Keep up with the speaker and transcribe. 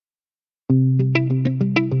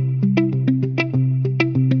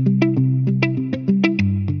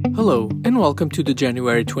Hello, and welcome to the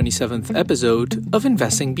January 27th episode of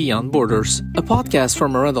Investing Beyond Borders, a podcast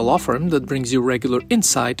from Miranda Law Firm that brings you regular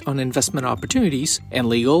insight on investment opportunities and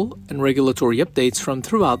legal and regulatory updates from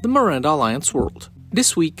throughout the Miranda Alliance world.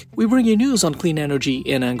 This week, we bring you news on clean energy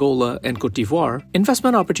in Angola and Côte d'Ivoire,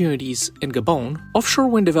 investment opportunities in Gabon, offshore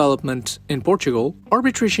wind development in Portugal,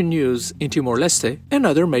 arbitration news in Timor-Leste, and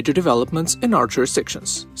other major developments in our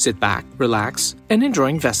jurisdictions. Sit back, relax, and enjoy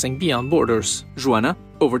investing beyond borders. Joanna,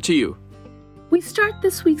 over to you. We start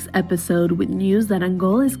this week's episode with news that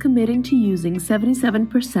Angola is committing to using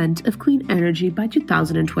 77% of clean energy by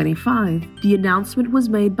 2025. The announcement was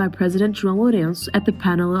made by President João Lourenço at the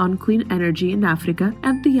panel on clean energy in Africa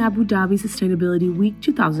at the Abu Dhabi Sustainability Week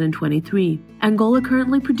 2023. Angola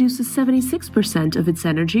currently produces 76% of its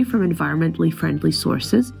energy from environmentally friendly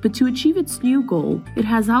sources, but to achieve its new goal, it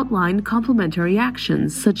has outlined complementary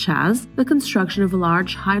actions, such as the construction of a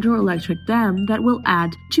large hydroelectric dam that will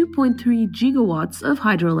add 2.3 gigawatts of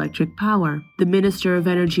hydroelectric power. The Minister of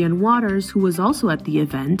Energy and Waters, who was also at the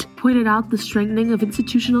event, pointed out the strengthening of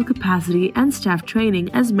institutional capacity and staff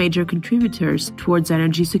training as major contributors towards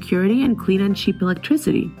energy security and clean and cheap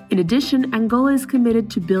electricity. In addition, Angola is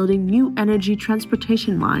committed to building new energy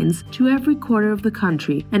transportation lines to every corner of the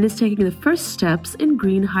country and is taking the first steps in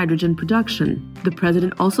green hydrogen production. The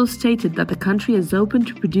president also stated that the country is open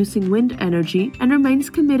to producing wind energy and remains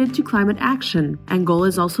committed to climate action. Angola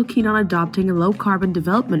is also keen on adopting a low-carbon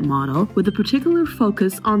development model with a particular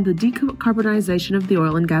focus on the decarbonization of the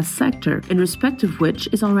oil and gas sector, in respect of which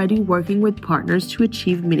is already working with partners to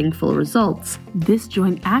achieve meaningful results. This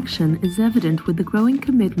joint action is evident with the growing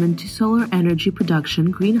commitment to solar energy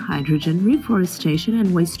production, green hydrogen, reforestation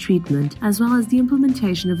and waste treatment, as well as the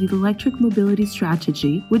implementation of the electric mobility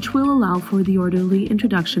strategy, which will allow for the orderly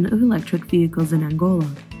introduction of electric vehicles in Angola.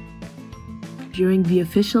 During the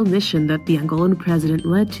official mission that the Angolan president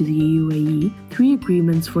led to the UAE, 3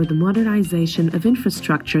 agreements for the modernization of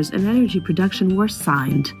infrastructures and energy production were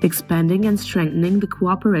signed, expanding and strengthening the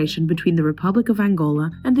cooperation between the Republic of Angola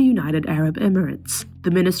and the United Arab Emirates. The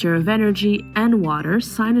Minister of Energy and Water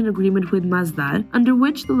signed an agreement with Masdar, under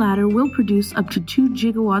which the latter will produce up to 2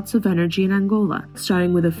 gigawatts of energy in Angola,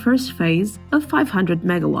 starting with a first phase of 500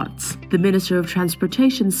 megawatts. The Minister of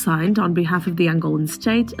Transportation signed, on behalf of the Angolan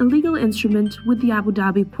state, a legal instrument with the Abu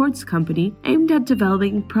Dhabi Ports Company aimed at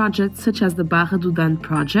developing projects such as the Barra do Dante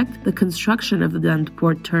project, the construction of the Dante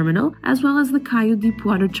Port Terminal, as well as the Caio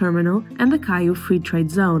Deepwater Terminal and the Caio Free Trade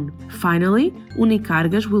Zone. Finally,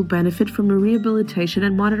 Unicargas will benefit from a rehabilitation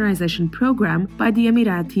and modernization program by the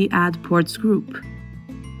Emirati Ad Ports Group.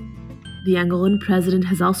 The Angolan president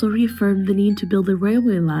has also reaffirmed the need to build a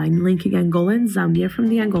railway line linking Angola and Zambia from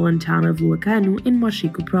the Angolan town of Luacano in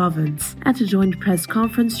Mochico province. At a joint press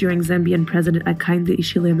conference during Zambian President Hakainde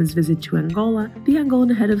Hichilema's visit to Angola, the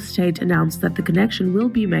Angolan head of state announced that the connection will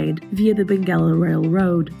be made via the Benguela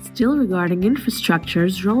Railroad. Still regarding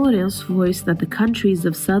infrastructures, João Lourenço voiced that the countries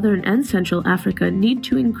of Southern and Central Africa need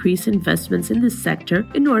to increase investments in this sector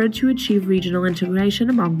in order to achieve regional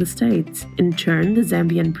integration among the states. In turn, the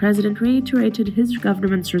Zambian president reiterated his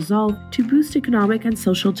government's resolve to boost economic and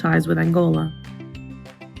social ties with Angola.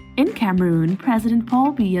 In Cameroon, President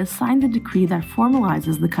Paul Biya signed the decree that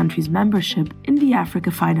formalizes the country's membership in the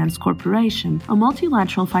Africa Finance Corporation, a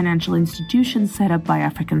multilateral financial institution set up by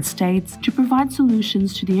African states to provide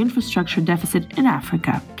solutions to the infrastructure deficit in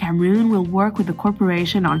Africa. Cameroon will work with the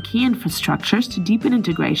corporation on key infrastructures to deepen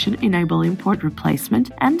integration, enable import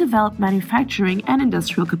replacement, and develop manufacturing and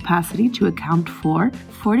industrial capacity to account for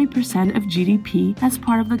 40% of GDP as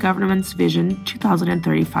part of the government's Vision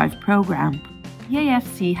 2035 program. The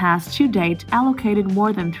AFC has to date allocated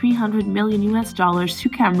more than $300 million to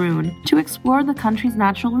Cameroon to explore the country's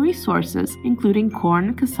natural resources, including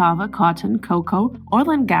corn, cassava, cotton, cocoa, oil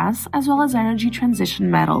and gas, as well as energy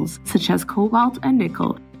transition metals, such as cobalt and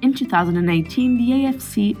nickel. In 2018, the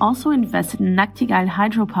AFC also invested in Nachtigal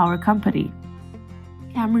Hydropower Company.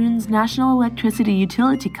 Cameroon's national electricity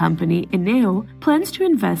utility company, Eneo, plans to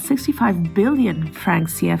invest 65 billion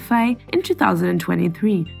francs CFA in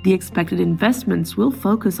 2023. The expected investments will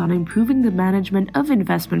focus on improving the management of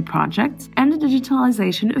investment projects and the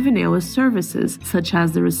digitalization of Eneo's services, such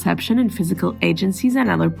as the reception in physical agencies and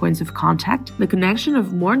other points of contact, the connection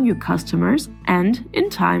of more new customers, and, in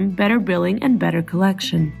time, better billing and better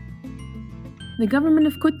collection. The government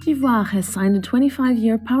of Côte d'Ivoire has signed a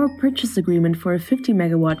 25-year power purchase agreement for a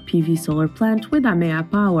 50-megawatt PV solar plant with Amea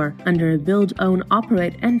Power under a build, own,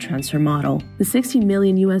 operate, and transfer model. The $60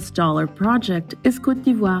 million project is Côte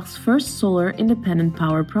d'Ivoire's first solar independent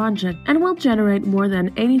power project and will generate more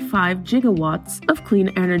than 85 gigawatts of clean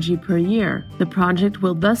energy per year. The project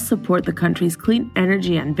will thus support the country's clean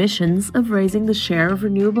energy ambitions of raising the share of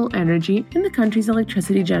renewable energy in the country's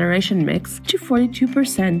electricity generation mix to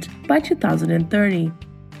 42% by 2030.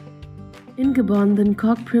 In Gabon, the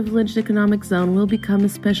Nkok Privileged Economic Zone will become a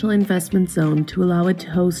special investment zone to allow it to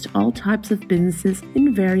host all types of businesses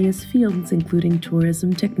in various fields, including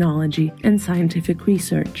tourism, technology, and scientific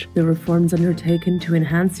research. The reforms undertaken to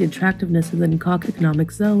enhance the attractiveness of the Nkok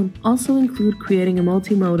Economic Zone also include creating a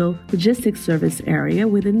multimodal logistics service area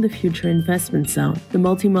within the future investment zone. The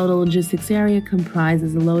multimodal logistics area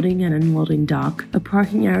comprises a loading and unloading dock, a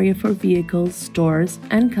parking area for vehicles, stores,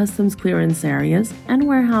 and customs clearance areas, and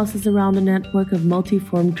warehouses around a network of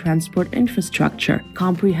multi-form transport infrastructure,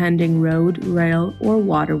 comprehending road, rail, or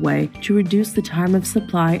waterway to reduce the time of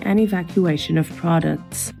supply and evacuation of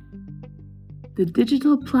products. The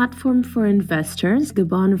digital platform for investors,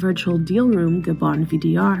 Gabon Virtual Deal Room, Gabon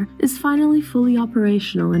VDR, is finally fully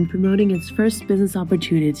operational and promoting its first business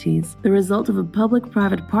opportunities, the result of a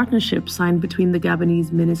public-private partnership signed between the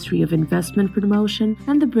Gabonese Ministry of Investment Promotion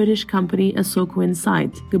and the British company Asoko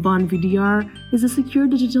Insight. Gabon VDR is a secure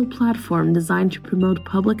digital platform designed to promote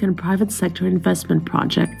public and private sector investment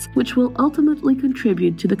projects, which will ultimately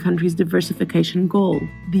contribute to the country's diversification goal.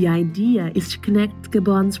 The idea is to connect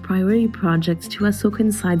Gabon's priority projects to Asoko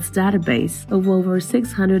Insight's database of over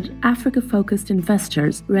 600 Africa-focused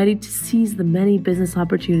investors ready to seize the many business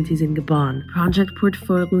opportunities in Gabon. Project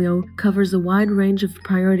Portfolio covers a wide range of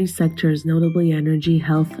priority sectors, notably energy,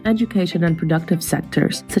 health, education, and productive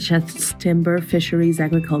sectors, such as timber, fisheries,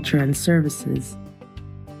 agriculture, and services.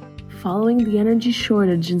 Following the energy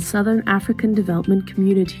shortage in southern African development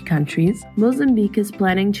community countries, Mozambique is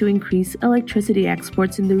planning to increase electricity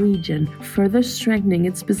exports in the region, further strengthening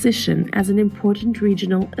its position as an important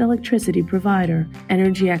regional electricity provider.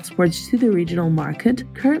 Energy exports to the regional market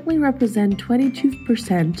currently represent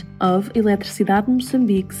 22% of Eletricidade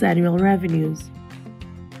Moçambique's annual revenues.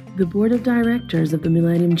 The board of directors of the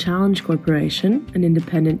Millennium Challenge Corporation, an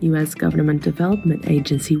independent U.S. government development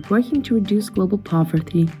agency working to reduce global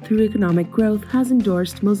poverty through economic growth, has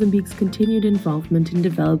endorsed Mozambique's continued involvement in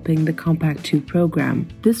developing the Compact II program.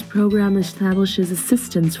 This program establishes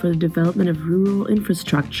assistance for the development of rural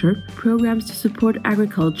infrastructure, programs to support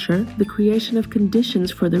agriculture, the creation of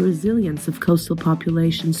conditions for the resilience of coastal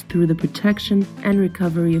populations through the protection and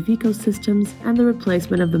recovery of ecosystems, and the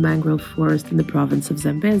replacement of the mangrove forest in the province of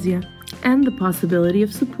Zambezia, and the possibility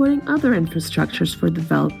of supporting other infrastructures for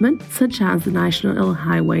development, such as the National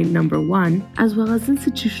Highway No. 1, as well as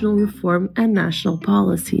institutional reform and national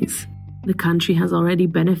policies. The country has already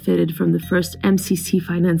benefited from the first MCC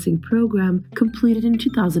financing program completed in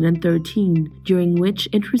 2013, during which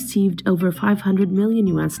it received over $500 million,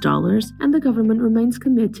 and the government remains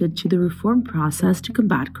committed to the reform process to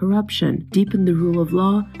combat corruption, deepen the rule of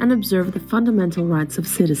law, and observe the fundamental rights of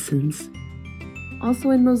citizens.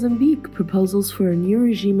 Also in Mozambique, proposals for a new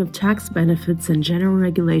regime of tax benefits and general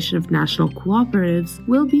regulation of national cooperatives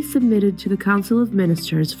will be submitted to the Council of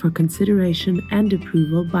Ministers for consideration and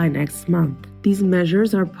approval by next month. These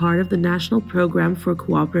measures are part of the National Program for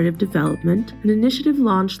Cooperative Development, an initiative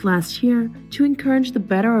launched last year to encourage the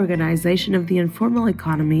better organization of the informal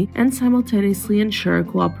economy and simultaneously ensure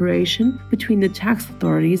cooperation between the tax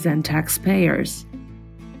authorities and taxpayers.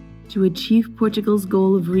 To achieve Portugal's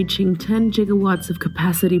goal of reaching 10 gigawatts of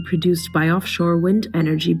capacity produced by offshore wind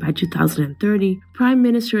energy by 2030, Prime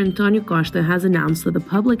Minister António Costa has announced that a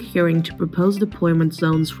public hearing to propose deployment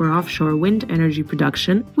zones for offshore wind energy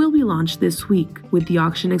production will be launched this week, with the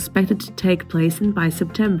auction expected to take place by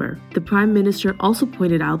September. The Prime Minister also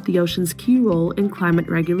pointed out the ocean's key role in climate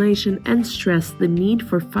regulation and stressed the need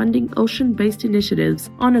for funding ocean-based initiatives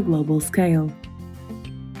on a global scale.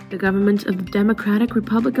 The government of the Democratic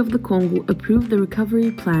Republic of the Congo approved the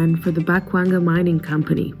recovery plan for the Bakwanga Mining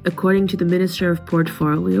Company. According to the Minister of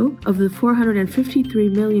Portfolio, of the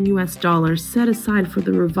 $453 million set aside for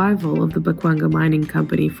the revival of the Bakwanga Mining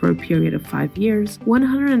Company for a period of 5 years,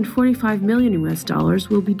 $145 million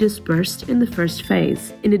will be disbursed in the first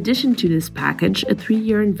phase. In addition to this package, a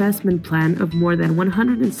 3-year investment plan of more than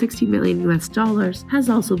 $160 million has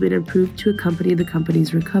also been approved to accompany the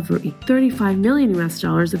company's recovery. $35 million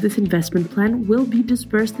of of this investment plan will be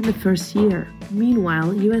disbursed in the first year.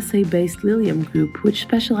 Meanwhile, USA-based Lilium Group, which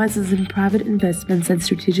specializes in private investments and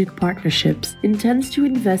strategic partnerships, intends to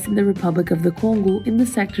invest in the Republic of the Congo in the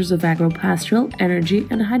sectors of agropastoral, energy,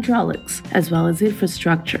 and hydraulics, as well as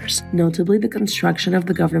infrastructures, notably the construction of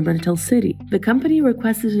the governmental city. The company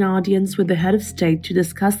requested an audience with the head of state to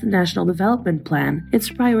discuss the National Development Plan, its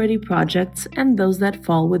priority projects, and those that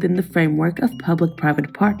fall within the framework of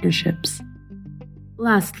public-private partnerships.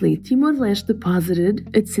 Lastly, Timor-Leste deposited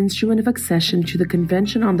its instrument of accession to the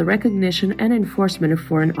Convention on the Recognition and Enforcement of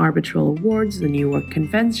Foreign Arbitral Awards, the New York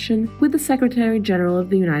Convention, with the Secretary-General of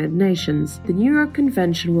the United Nations. The New York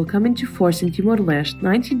Convention will come into force in Timor-Leste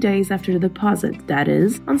 90 days after the deposit, that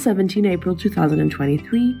is, on 17 April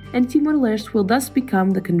 2023, and Timor-Leste will thus become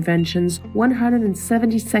the Convention's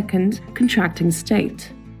 172nd contracting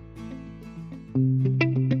state.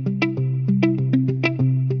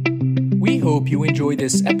 We hope you enjoyed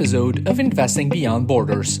this episode of Investing Beyond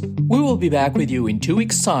Borders. We will be back with you in 2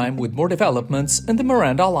 weeks' time with more developments in the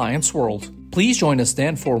Miranda Alliance world. Please join us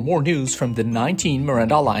then for more news from the 19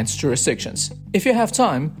 Miranda Alliance jurisdictions. If you have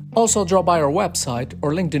time, also drop by our website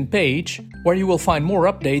or LinkedIn page, where you will find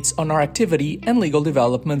more updates on our activity and legal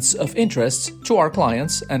developments of interest to our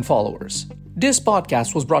clients and followers. This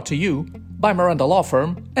podcast was brought to you by Miranda Law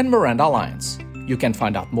Firm and Miranda Alliance. You can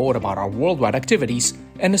find out more about our worldwide activities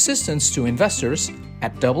and assistance to investors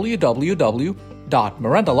at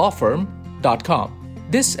www.mirandalawfirm.com.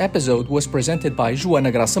 This episode was presented by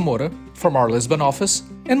Joana Graça Moura from our Lisbon office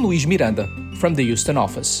and Luis Miranda from the Houston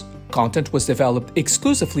office. Content was developed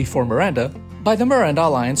exclusively for Miranda by the Miranda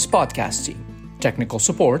Alliance podcast team. Technical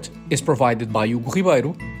support is provided by Hugo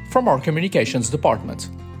Ribeiro from our communications department.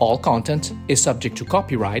 All content is subject to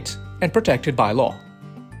copyright and protected by law.